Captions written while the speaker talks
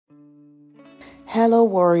Hello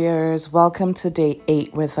warriors, welcome to day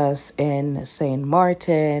 8 with us in Sint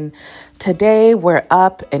Maarten. Today we're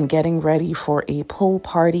up and getting ready for a pool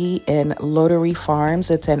party in Loterie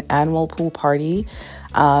Farms. It's an annual pool party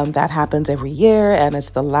that happens every year, and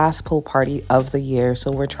it's the last pool party of the year.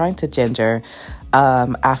 So we're trying to ginger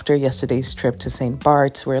after yesterday's trip to St.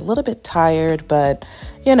 Bart's. We're a little bit tired, but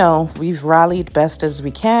you know, we've rallied best as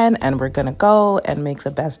we can, and we're gonna go and make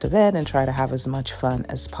the best of it and try to have as much fun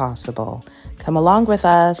as possible. Come along with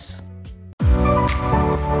us.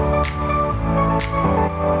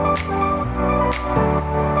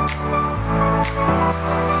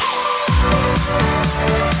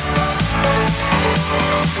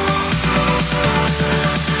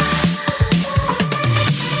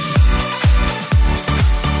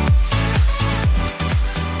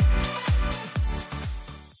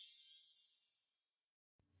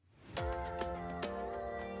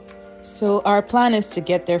 So our plan is to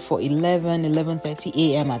get there for 11:30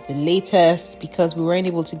 a.m. at the latest, because we weren't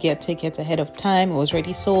able to get tickets ahead of time. It was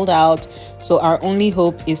already sold out. So our only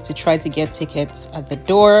hope is to try to get tickets at the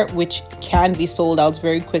door, which can be sold out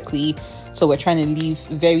very quickly. So we're trying to leave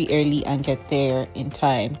very early and get there in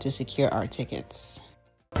time to secure our tickets.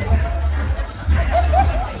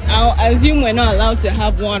 I'll assume we're not allowed to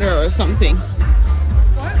have water or something.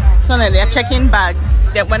 So that they're checking bags,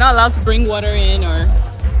 that we're not allowed to bring water in or...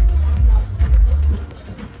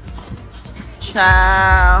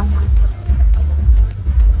 Ciao.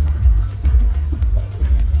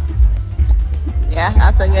 Yeah,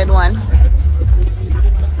 that's a good one.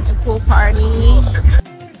 A pool party.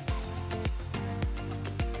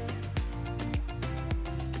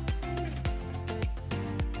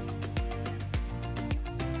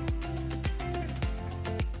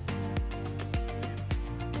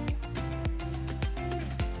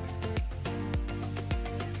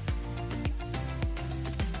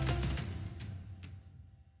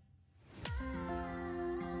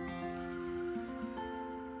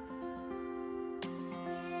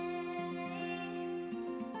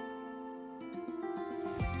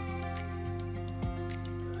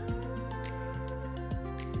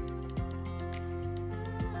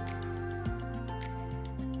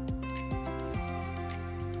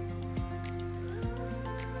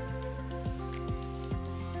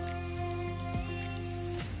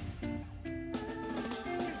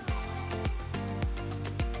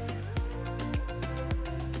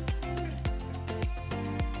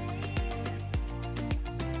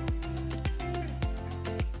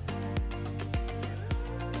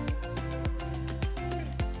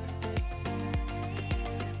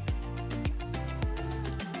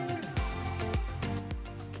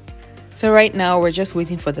 So right now we're just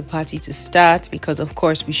waiting for the party to start, because of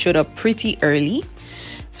course we showed up pretty early.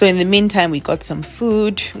 So in the meantime, we got some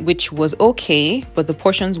food, which was okay, but the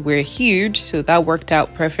portions were huge, so that worked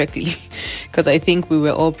out perfectly because I think we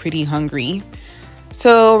were all pretty hungry.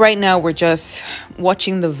 So right now we're just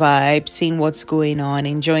watching the vibe, seeing what's going on,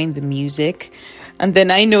 enjoying the music. And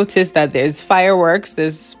then I noticed that there's fireworks,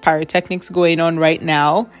 there's pyrotechnics going on right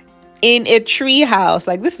now in a tree house.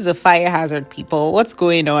 Like, this is a fire hazard, people. What's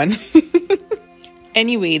going on?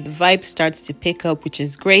 Anyway, the vibe starts to pick up, which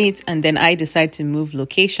is great. And then I decide to move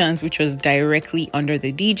locations, which was directly under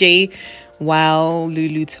the DJ, while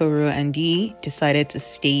Lulu, Toro, and Dee decided to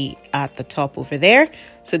stay at the top over there.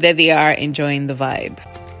 So there they are, enjoying the vibe.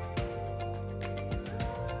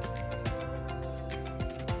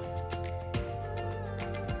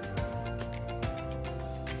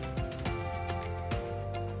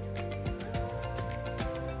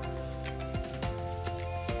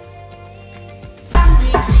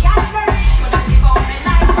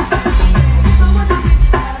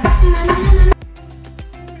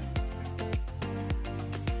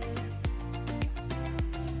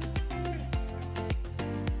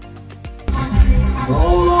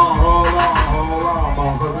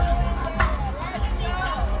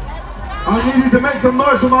 I need you to make some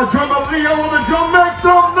noise for my drummer Leo on the drum. Make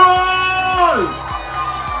some noise!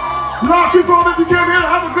 Loterie Farms, if you came here to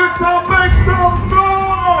have a good time, make some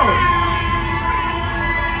noise!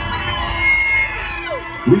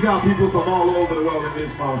 We got people from all over the world in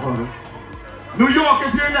this motherfucker. New York,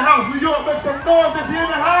 if you're in the house, New York, make some noise if you're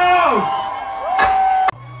in the house!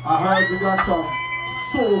 I heard we got some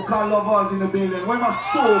soca lovers in the building. Where are my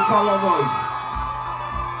soca lovers?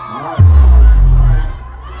 Alright.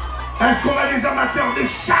 Est-ce qu'on a des amateurs de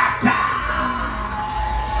shatter?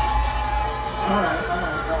 Alright.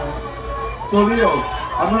 So Leo,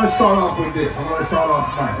 I'm going to start off with this. I'm going to start off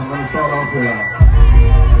nice. I'm going to start off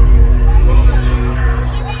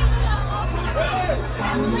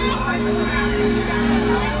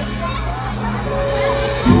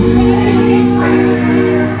with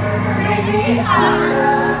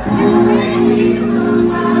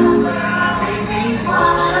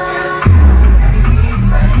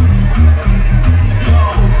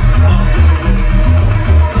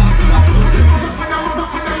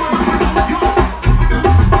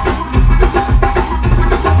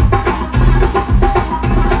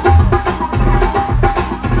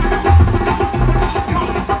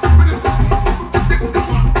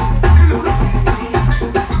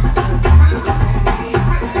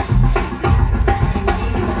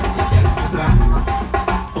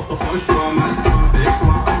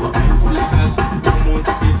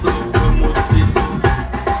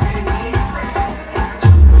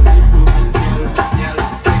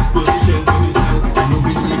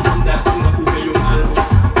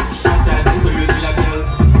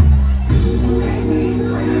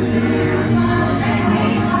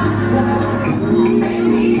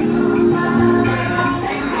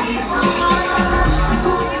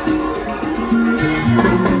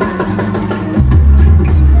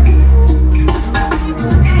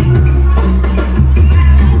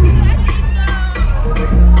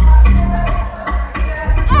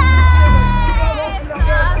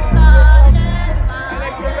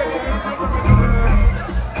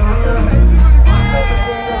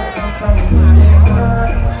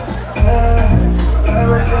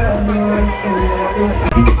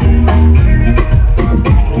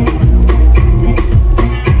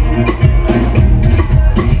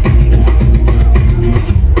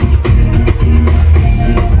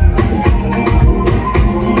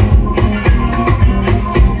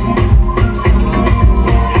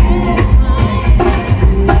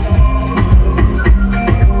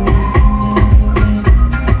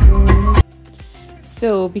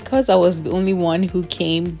because I was the only one who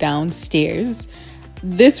came downstairs,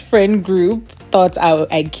 this friend group thought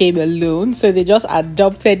I came alone, so they just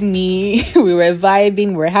adopted me. We were vibing,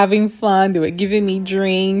 we were having fun, they were giving me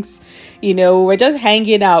drinks, we were just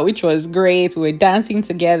hanging out, which was great. We were dancing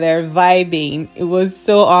together, vibing. It was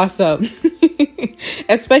so awesome.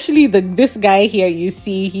 Especially this guy here, you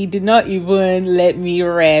see, he did not even let me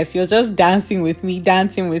rest. He was just dancing with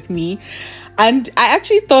me. And I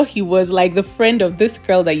actually thought he was like the friend of this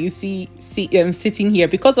girl that you see sitting here,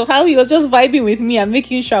 because of how he was just vibing with me and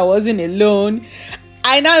making sure I wasn't alone.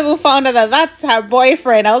 I now even found out that that's her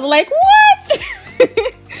boyfriend. I was like, what?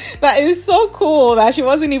 That is so cool that she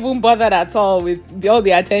wasn't even bothered at all with all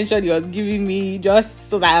the attention he was giving me just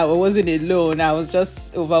so that I wasn't alone. I was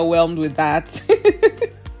just overwhelmed with that.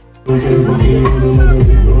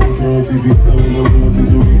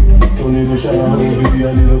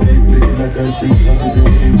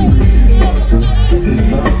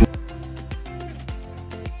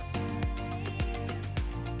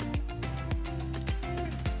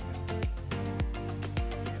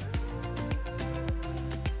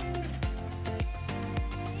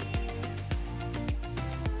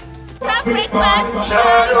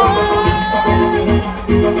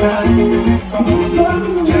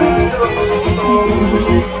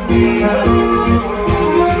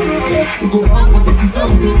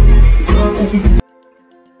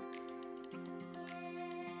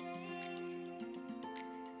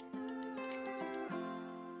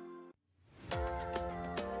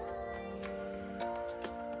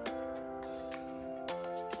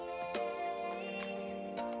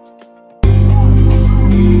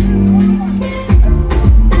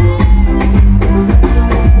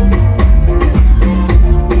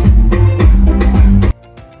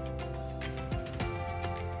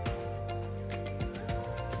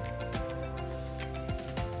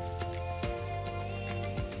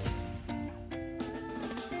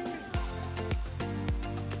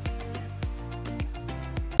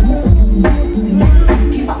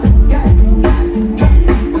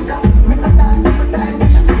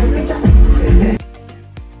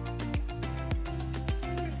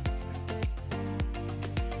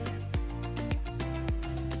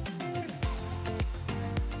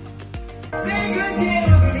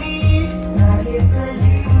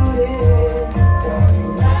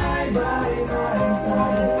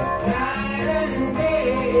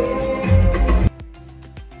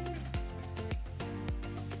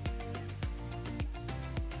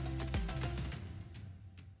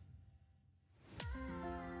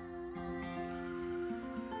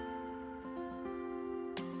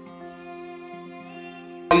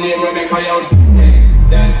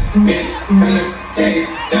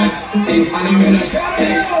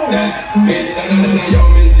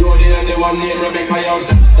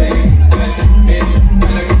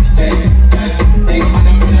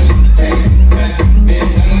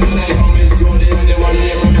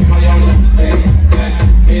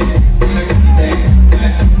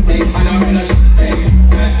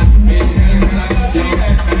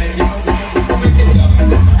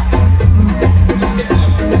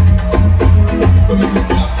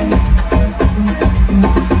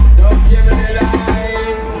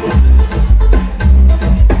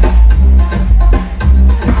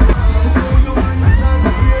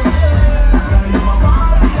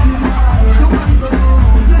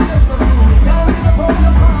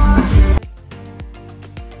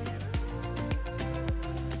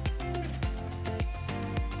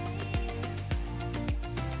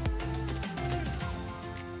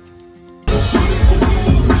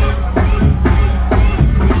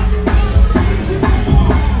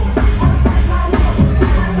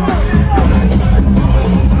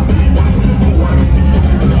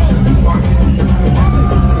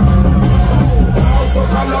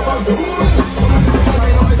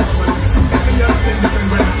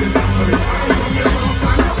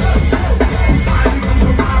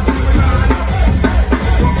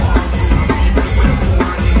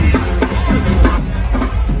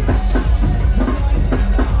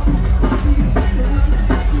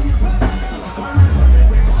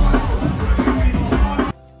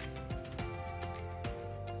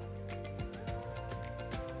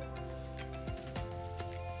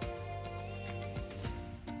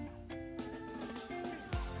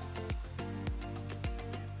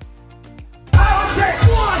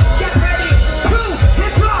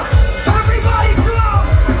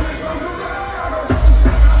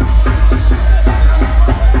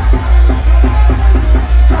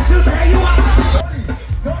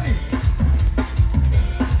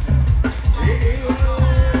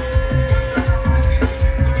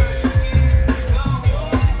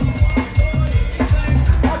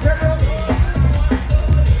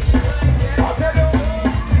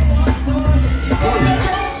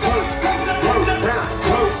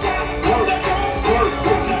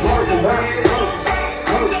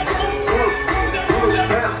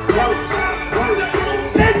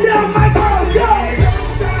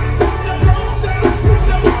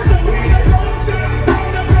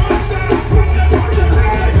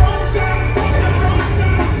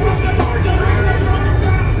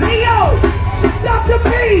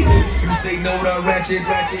 know the ratchet,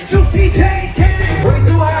 juicy J candy. Way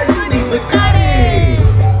too high, you need to cut it.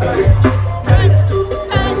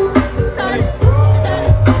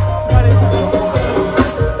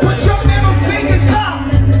 Put your middle fingers up.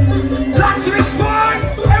 Loterie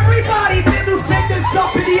Farms, everybody middle fingers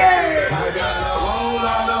up in the air. I got a whole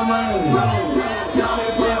lot of money.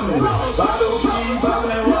 Bottle keep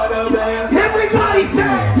popping, what a man. Everybody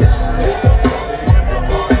say.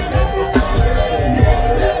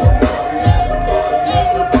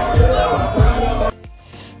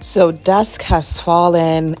 So dusk has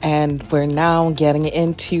fallen and we're now getting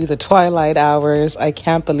into the twilight hours. I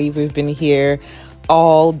can't believe we've been here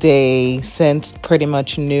all day since pretty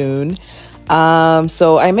much noon.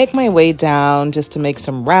 So I make my way down just to make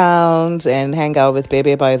some rounds and hang out with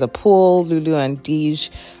Bebe by the pool. Lulu and Dij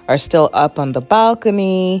are still up on the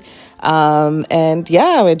balcony. And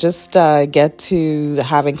yeah, we just get to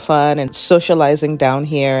having fun and socializing down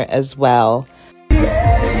here as well.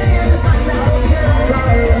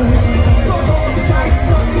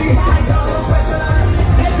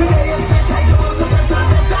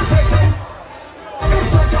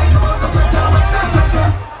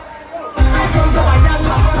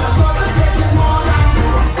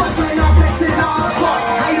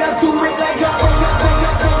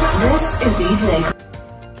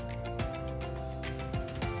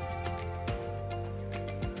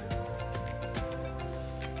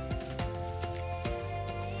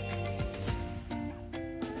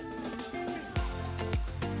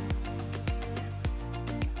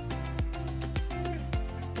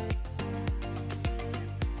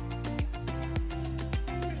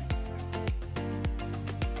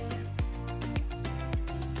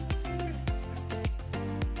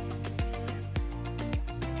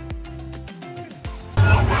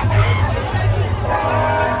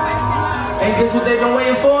 Ain't this what they've been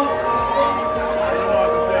waiting for?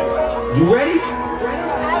 You ready?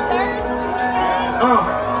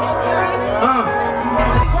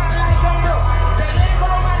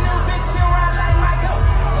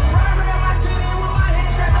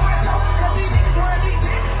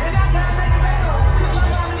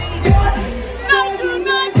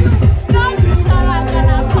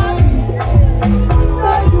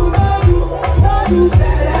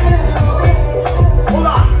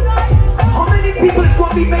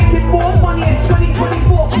 Be making more money in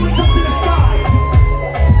 2024. Point up to the sky.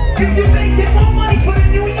 If you're making more money for the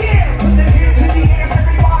new year, put the hands in the air,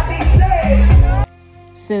 everybody say.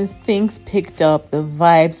 Since things picked up, the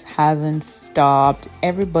vibes haven't stopped.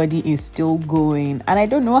 Everybody is still going, and I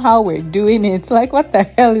don't know how we're doing it. Like, what the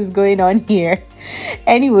hell is going on here?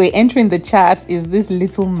 Anyway, entering the chat is this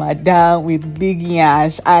little madam with big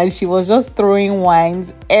yash, and she was just throwing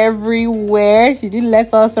wines everywhere. She didn't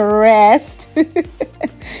let us rest.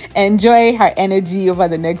 Enjoy her energy over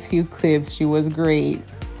the next few clips. She was great.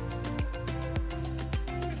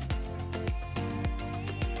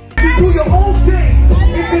 You do your own thing.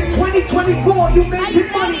 If in 2024 you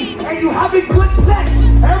making money and you having good sex,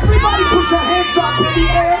 everybody put your hands up in the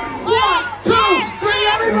air. 1, 2, 3,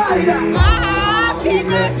 everybody now.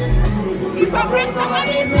 Happiness. If I bring from my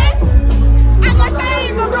business, I'm gonna say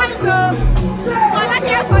if I run to. All I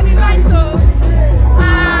care for the right to.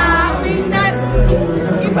 Happiness.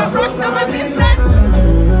 If I bring from my business,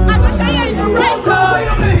 I'm gonna say if I run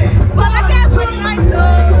to.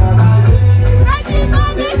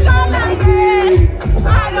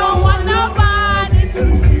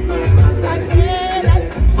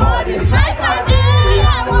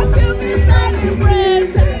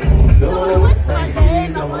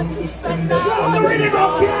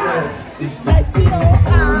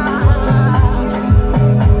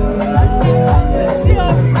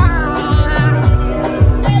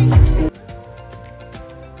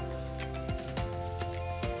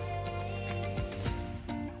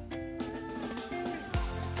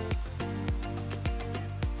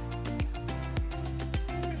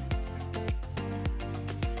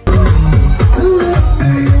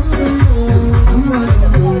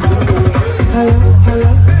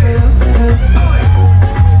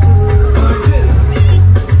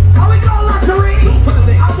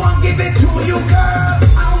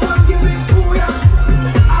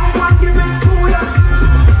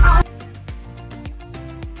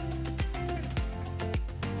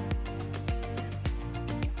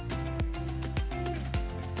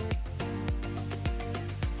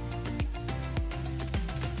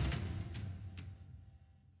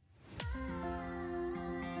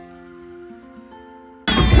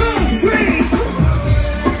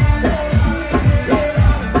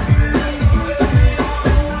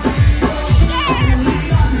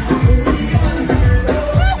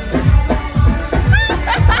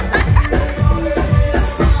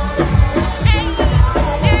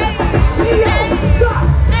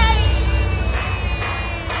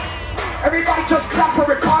 Everybody just clap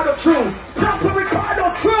for Ricardo True. Clap for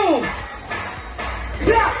Ricardo True.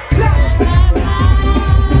 Clap, clap.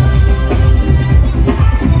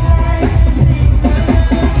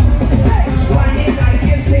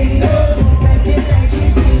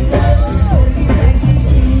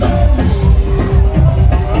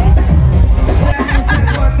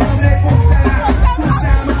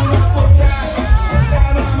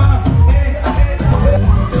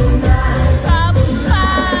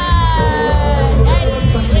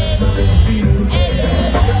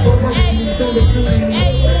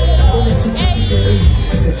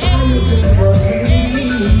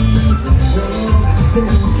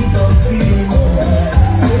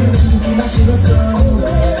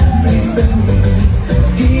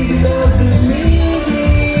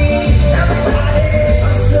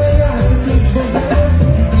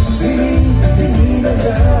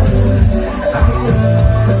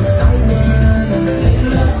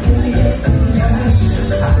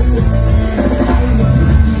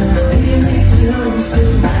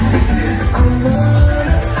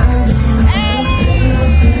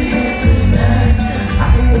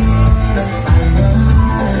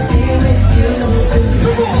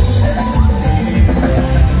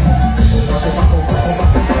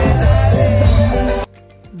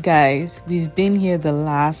 Guys, we've been here the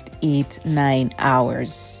last 8-9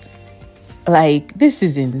 hours. Like, this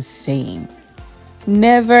is insane.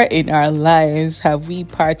 Never in our lives have we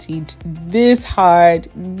partied this hard,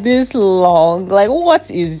 this long. Like, what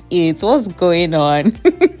is it? What's going on?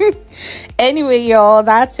 Anyway, y'all,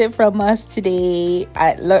 that's it from us today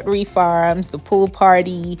at Loterie Farms, the pool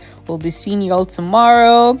party. We'll be seeing y'all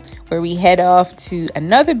tomorrow, where we head off to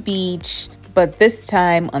another beach, but this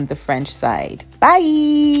time on the French side.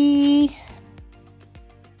 Bye!